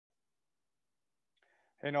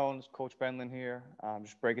Hey, Nolan, it's Coach Benlin here.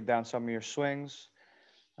 Just breaking down some of your swings.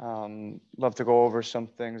 Love to go over some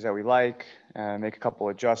things that we like and make a couple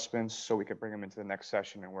adjustments so we can bring them into the next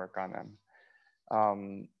session and work on them.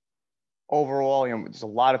 Um, Overall, there's a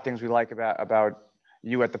lot of things we like about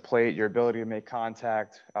you at the plate, your ability to make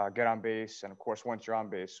contact, get on base, and of course, once you're on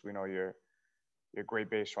base, we know you're a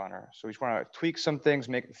great base runner. So we just want to tweak some things,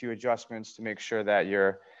 make a few adjustments to make sure that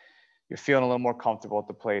you're feeling a little more comfortable at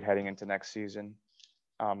the plate heading into next season.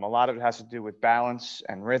 A lot of it has to do with balance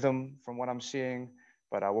and rhythm from what I'm seeing,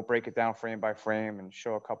 but we'll break it down frame by frame and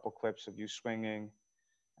show a couple clips of you swinging.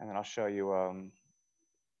 And then I'll show you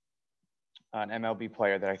an MLB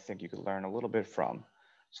player that I think you could learn a little bit from.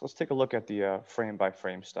 So let's take a look at the frame by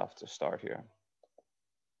frame stuff to start here.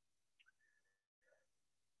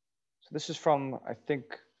 So this is from, I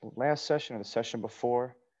think, the last session or the session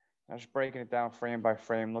before. I was just breaking it down frame by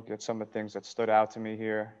frame, looking at some of the things that stood out to me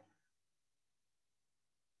here.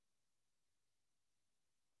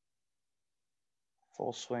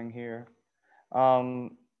 Full swing here.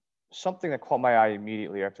 Something that caught my eye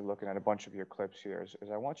immediately after looking at a bunch of your clips here is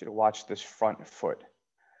I want you to watch this front foot,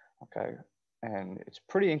 okay? And it's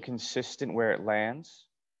pretty inconsistent where it lands.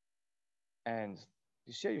 And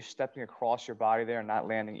you see how you're stepping across your body there and not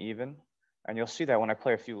landing even? And you'll see that when I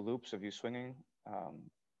play a few loops of you swinging,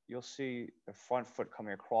 you'll see the front foot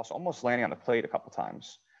coming across, almost landing on the plate a couple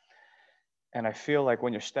times. And I feel like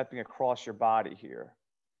when you're stepping across your body here,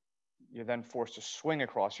 you're then forced to swing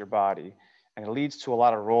across your body, and it leads to a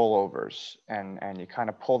lot of rollovers, and you kind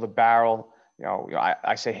of pull the barrel,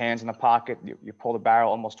 I say hands in the pocket, you pull the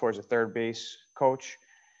barrel almost towards the third base coach,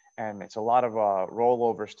 and it's a lot of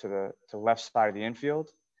rollovers to the left side of the infield.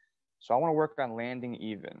 So I want to work on landing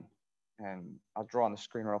even, and I'll draw on the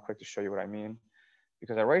screen real quick to show you what I mean,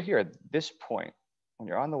 because right here at this point, when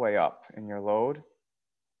you're on the way up in your load,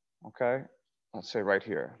 okay, let's say right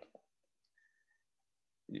here,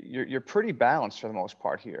 you're pretty balanced for the most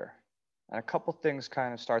part here. And a couple things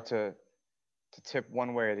kind of start to tip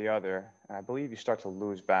one way or the other. And I believe you start to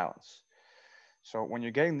lose balance. So when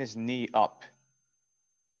you're getting this knee up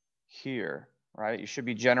here, right, you should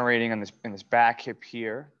be generating in this back hip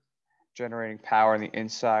here, generating power on the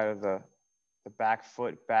inside of the back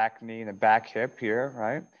foot, back knee, and the back hip here,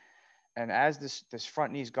 right? And as this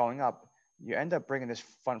front knee is going up, you end up bringing this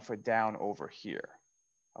front foot down over here.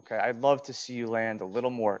 Okay, I'd love to see you land a little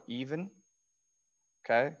more even,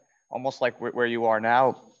 okay? Almost like where you are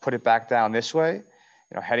now, put it back down this way,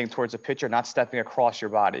 heading towards the pitcher, not stepping across your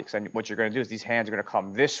body, because then what you're gonna do is these hands are gonna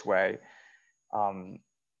come this way, and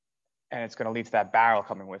it's gonna lead to that barrel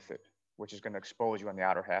coming with it, which is gonna expose you on the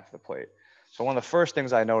outer half of the plate. So one of the first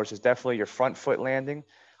things I noticed is definitely your front foot landing.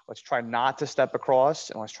 Let's try not to step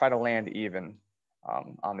across, and let's try to land even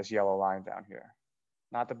on this yellow line down here.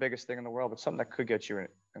 Not the biggest thing in the world, but something that could get you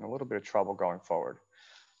in a little bit of trouble going forward.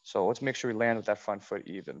 So let's make sure we land with that front foot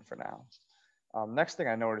even for now. Next thing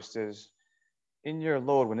I noticed is in your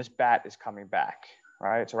load, when this bat is coming back,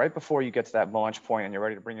 right? So right before you get to that launch point and you're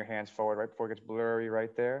ready to bring your hands forward, right before it gets blurry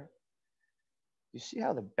right there, you see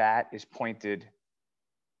how the bat is pointed.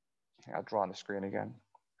 I'll draw on the screen again.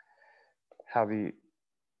 How the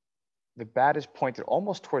bat is pointed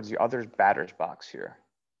almost towards the other batter's box here.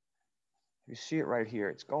 You see it right here.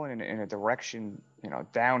 It's going in a direction,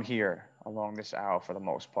 down here along this arrow for the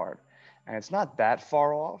most part. And it's not that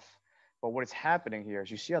far off, but what is happening here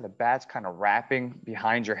is you see how the bat's kind of wrapping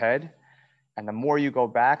behind your head. And the more you go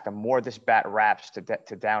back, the more this bat wraps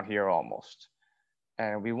to down here almost.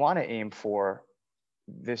 And we want to aim for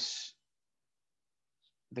this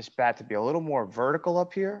bat to be a little more vertical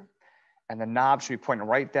up here. And the knob should be pointing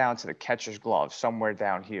right down to the catcher's glove, somewhere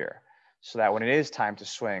down here. So that when it is time to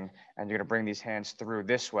swing and you're going to bring these hands through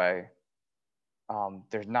this way,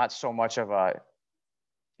 there's not so much of a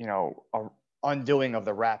undoing of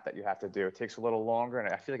the wrap that you have to do. It takes a little longer,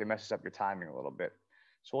 and I feel like it messes up your timing a little bit.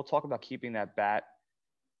 So we'll talk about keeping that bat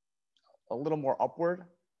a little more upward,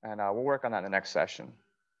 and we'll work on that in the next session.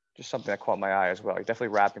 Just something that caught my eye as well. You're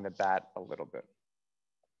definitely wrapping the bat a little bit.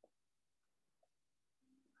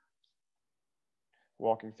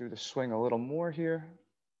 Walking through the swing a little more here.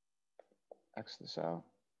 X this out.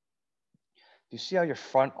 Do you see how your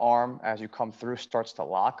front arm, as you come through, starts to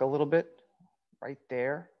lock a little bit? Right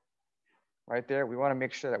there. Right there. We want to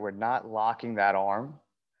make sure that we're not locking that arm.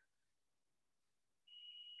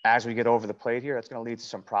 As we get over the plate here, that's going to lead to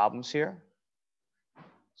some problems here.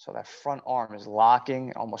 So that front arm is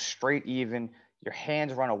locking almost straight even. Your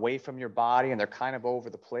hands run away from your body and they're kind of over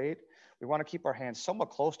the plate. We want to keep our hands somewhat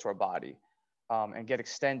close to our body and get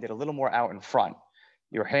extended a little more out in front.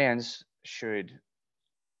 Your hands should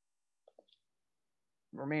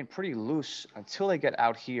remain pretty loose until they get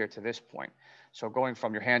out here to this point. So going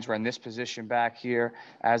from your hands were in this position back here,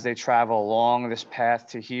 as they travel along this path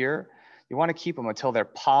to here, you want to keep them until they're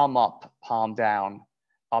palm up, palm down,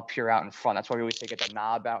 up here out in front. That's why we always say get the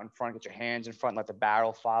knob out in front, get your hands in front, let the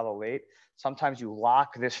barrel follow late. Sometimes you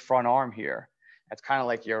lock this front arm here. It's kind of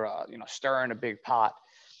like you're stirring a big pot,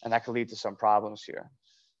 and that could lead to some problems here.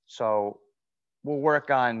 So we'll work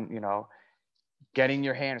on, getting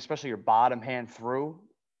your hand, especially your bottom hand through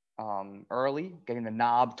early, getting the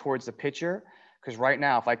knob towards the pitcher. Because right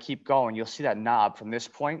now, if I keep going, you'll see that knob from this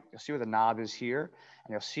point. You'll see where the knob is here,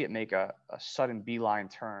 and you'll see it make a sudden beeline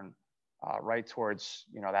turn right towards,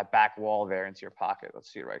 that back wall there into your pocket.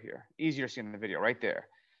 Let's see it right here. Easier to see in the video, right there.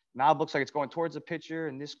 Knob looks like it's going towards the pitcher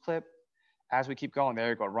in this clip. As we keep going, there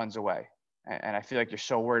you go, it runs away. And I feel like you're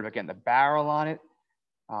so worried about getting the barrel on it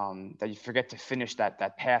that you forget to finish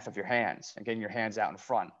that path of your hands and getting your hands out in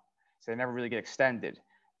front. So they never really get extended.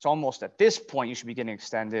 It's almost at this point you should be getting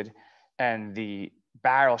extended, and the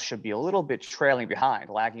barrel should be a little bit trailing behind,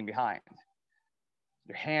 lagging behind.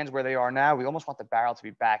 Your hands where they are now, we almost want the barrel to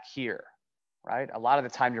be back here, right? A lot of the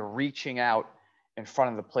time you're reaching out in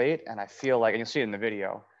front of the plate, and I feel like, and you'll see it in the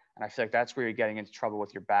video, and I feel like that's where you're getting into trouble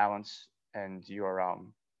with your balance and your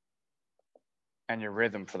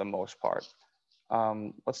rhythm for the most part.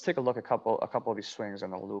 Let's take a look at a couple of these swings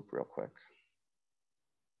on the loop real quick.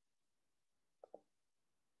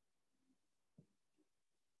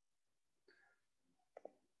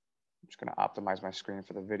 I'm just going to optimize my screen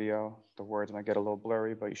for the video. The words might get a little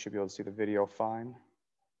blurry, but you should be able to see the video fine.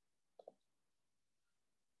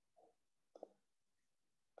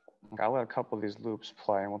 Okay, I'll let a couple of these loops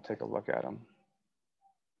play and we'll take a look at them.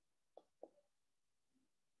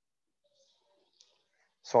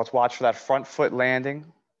 So let's watch for that front foot landing.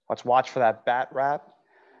 Let's watch for that bat wrap.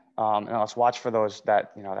 And let's watch for those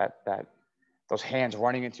hands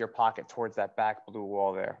running into your pocket towards that back blue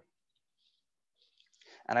wall there.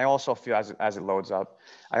 And I also feel, as it loads up,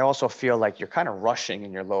 I also feel like you're kind of rushing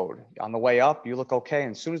in your load. On the way up, you look okay.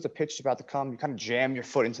 And as soon as the pitch is about to come, you kind of jam your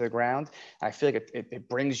foot into the ground. And I feel like it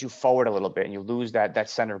brings you forward a little bit and you lose that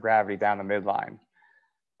center of gravity down the midline.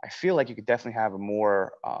 I feel like you could definitely have a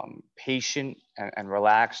more patient and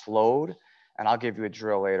relaxed load. And I'll give you a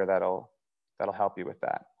drill later that'll help you with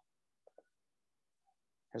that.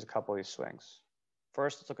 Here's a couple of these swings.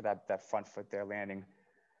 First, let's look at that front foot there landing.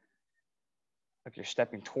 Like you're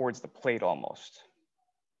stepping towards the plate almost.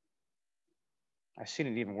 I've seen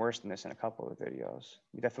it even worse than this in a couple of videos.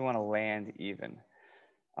 You definitely want to land even.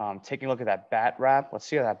 Taking a look at that bat wrap. Let's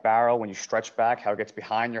see how that barrel, when you stretch back, how it gets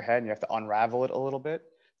behind your head and you have to unravel it a little bit.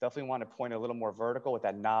 Definitely want to point a little more vertical with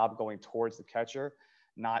that knob going towards the catcher,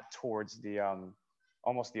 not towards the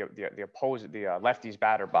almost the opposite, the lefty's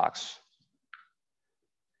batter box.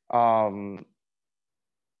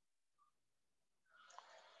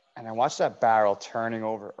 And then watch that barrel turning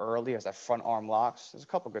over early as that front arm locks. There's a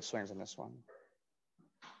couple good swings in this one.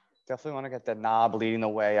 Definitely want to get that knob leading the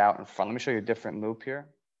way out in front. Let me show you a different loop here.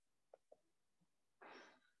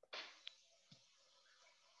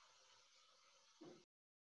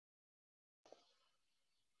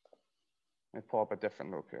 Let me pull up a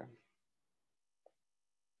different loop here.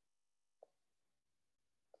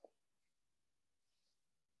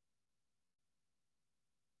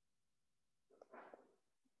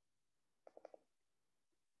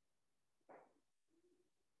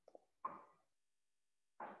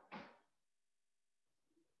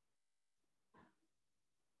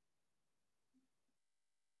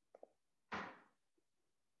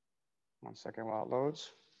 One second while it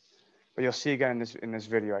loads. But you'll see again in this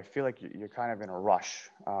video, I feel like you're kind of in a rush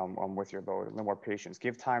with your load, a little more patience.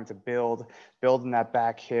 Give time to build in that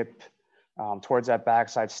back hip, towards that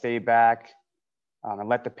backside, stay back, and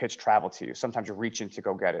let the pitch travel to you. Sometimes you're reaching to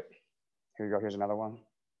go get it. Here you go, here's another one.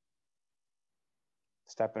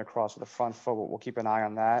 Stepping across with the front foot, we'll keep an eye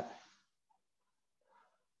on that.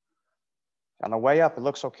 On the way up, it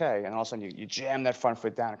looks okay. And all of a sudden you jam that front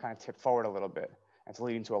foot down and kind of tip forward a little bit. It's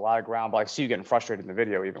leading to a lot of ground ball. I see you getting frustrated in the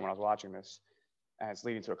video even when I was watching this. And it's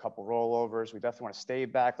leading to a couple rollovers. We definitely want to stay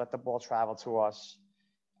back, let the ball travel to us,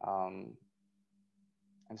 and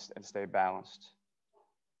stay balanced.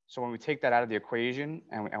 So when we take that out of the equation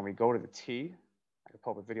and we go to the tee, I can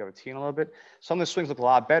pull up a video of the tee in a little bit. Some of the swings look a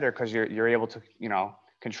lot better because you're able to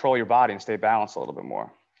control your body and stay balanced a little bit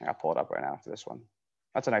more. I'll pull it up right now for this one.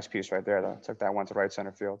 That's a nice piece right there though. Took that one to right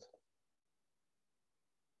center field.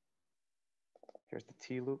 Here's the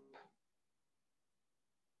T loop.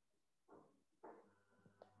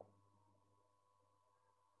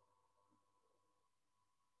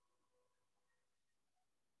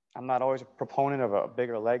 I'm not always a proponent of a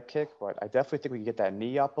bigger leg kick, but I definitely think we can get that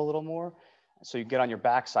knee up a little more. So you get on your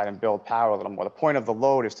backside and build power a little more. The point of the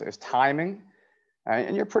load is timing,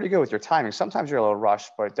 and you're pretty good with your timing. Sometimes you're a little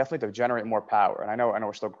rushed, but definitely to generate more power. And I know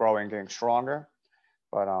we're still growing, getting stronger,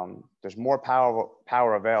 but there's more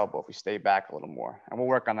power available if we stay back a little more. And we'll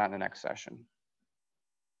work on that in the next session.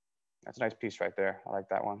 That's a nice piece right there. I like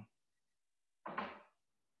that one.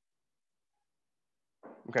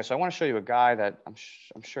 Okay, so I want to show you a guy that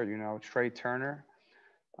I'm sure you know, Trey Turner.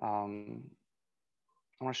 I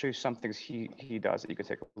want to show you some things he does that you can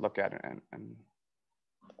take a look at and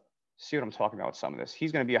see what I'm talking about with some of this.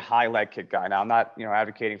 He's going to be a high leg kick guy. Now, I'm not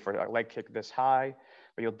advocating for a leg kick this high,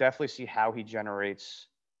 but you'll definitely see how he generates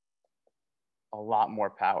a lot more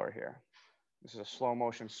power here. This is a slow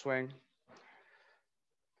motion swing.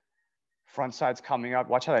 Front side's coming up.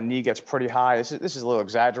 Watch how the knee gets pretty high. This is a little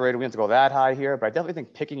exaggerated. We don't have to go that high here, but I definitely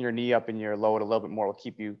think picking your knee up in your load a little bit more will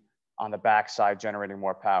keep you on the backside generating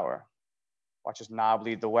more power. Watch his knob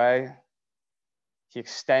lead the way. He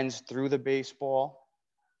extends through the baseball,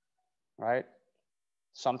 right?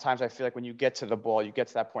 Sometimes I feel like when you get to the ball, you get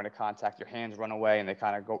to that point of contact, your hands run away and they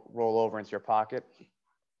kind of roll over into your pocket.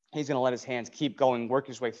 He's going to let his hands keep going, work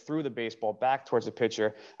his way through the baseball back towards the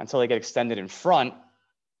pitcher until they get extended in front.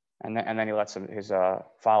 And then he lets his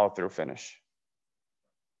follow through finish.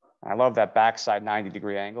 And I love that backside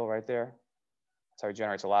 90-degree angle right there. That's how he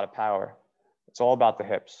generates a lot of power. It's all about the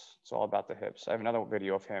hips. It's all about the hips. I have another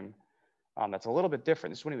video of him that's a little bit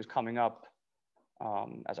different. This is when he was coming up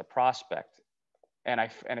as a prospect. And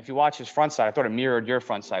if you watch his front side, I thought it mirrored your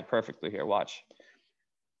front side perfectly here. Watch.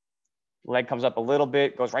 Leg comes up a little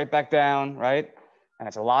bit, goes right back down, right? And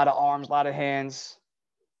it's a lot of arms, a lot of hands.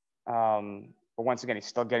 But once again, he's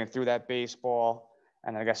still getting through that baseball.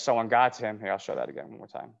 And then I guess someone got to him. Here, I'll show that again one more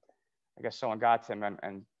time. I guess someone got to him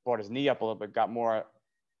and brought his knee up a little bit, got more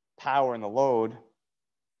power in the load.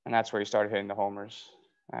 And that's where he started hitting the homers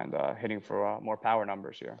and hitting for more power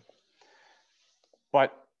numbers here.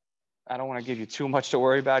 But I don't want to give you too much to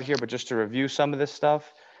worry about here, but just to review some of this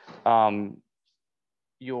stuff,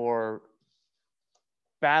 your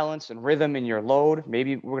balance and rhythm in your load,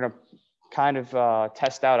 maybe we're going to kind of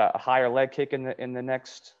test out a higher leg kick in the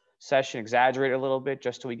next session, exaggerate it a little bit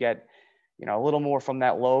just till we get, a little more from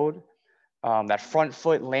that load. That front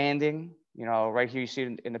foot landing, right here you see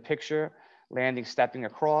it in the picture, landing, stepping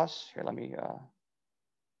across. Here, let me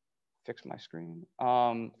fix my screen.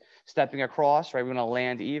 Stepping across, right? We're gonna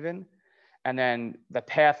land even. And then the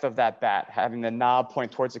path of that bat, having the knob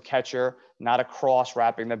point towards the catcher, not across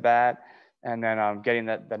wrapping the bat, and then getting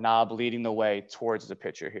the knob leading the way towards the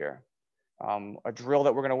pitcher here. A drill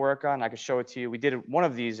that we're going to work on, I can show it to you. We did one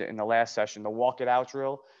of these in the last session, the walk it out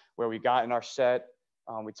drill, where we got in our set.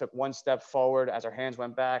 We took one step forward as our hands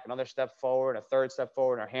went back, another step forward, a third step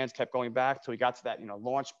forward, and our hands kept going back till we got to that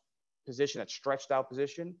launch position, that stretched out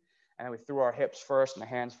position. And then we threw our hips first and the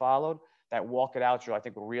hands followed. That walk it out drill, I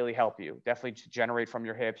think, will really help you. Definitely to generate from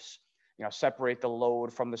your hips, separate the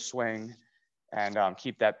load from the swing and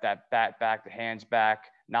keep that bat back, the hands back,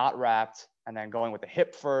 not wrapped, and then going with the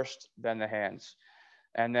hip first, then the hands.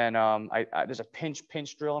 And then there's a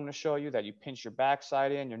pinch drill I'm going to show you that you pinch your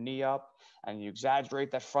backside in, your knee up, and you exaggerate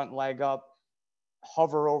that front leg up,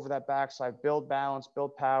 hover over that backside, build balance,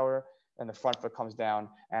 build power, and the front foot comes down.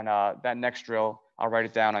 And that next drill, I'll write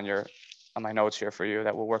it down on my notes here for you,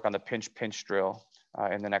 that we'll work on the pinch drill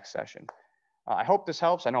in the next session. I hope this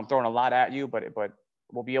helps. I know I'm throwing a lot at you, but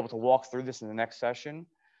we'll be able to walk through this in the next session.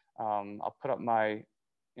 I'll put up my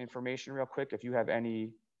information real quick. If you have any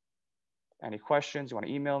questions, you want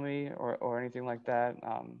to email me or anything like that,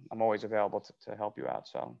 I'm always available to help you out.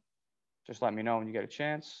 So just let me know when you get a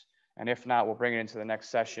chance. And if not, we'll bring it into the next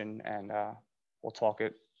session and we'll talk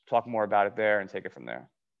more about it there and take it from there.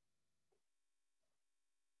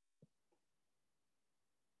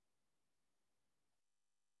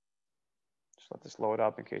 Just let this load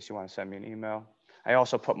up in case you want to send me an email. I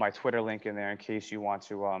also put my Twitter link in there in case you want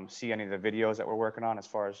to see any of the videos that we're working on. As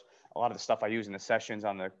far as a lot of the stuff I use in the sessions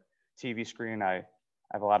on the TV screen, I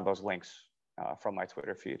have a lot of those links from my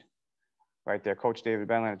Twitter feed. Right there,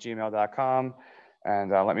 CoachDavidBenlin@gmail.com.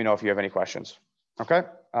 And let me know if you have any questions. Okay,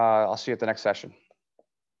 I'll see you at the next session.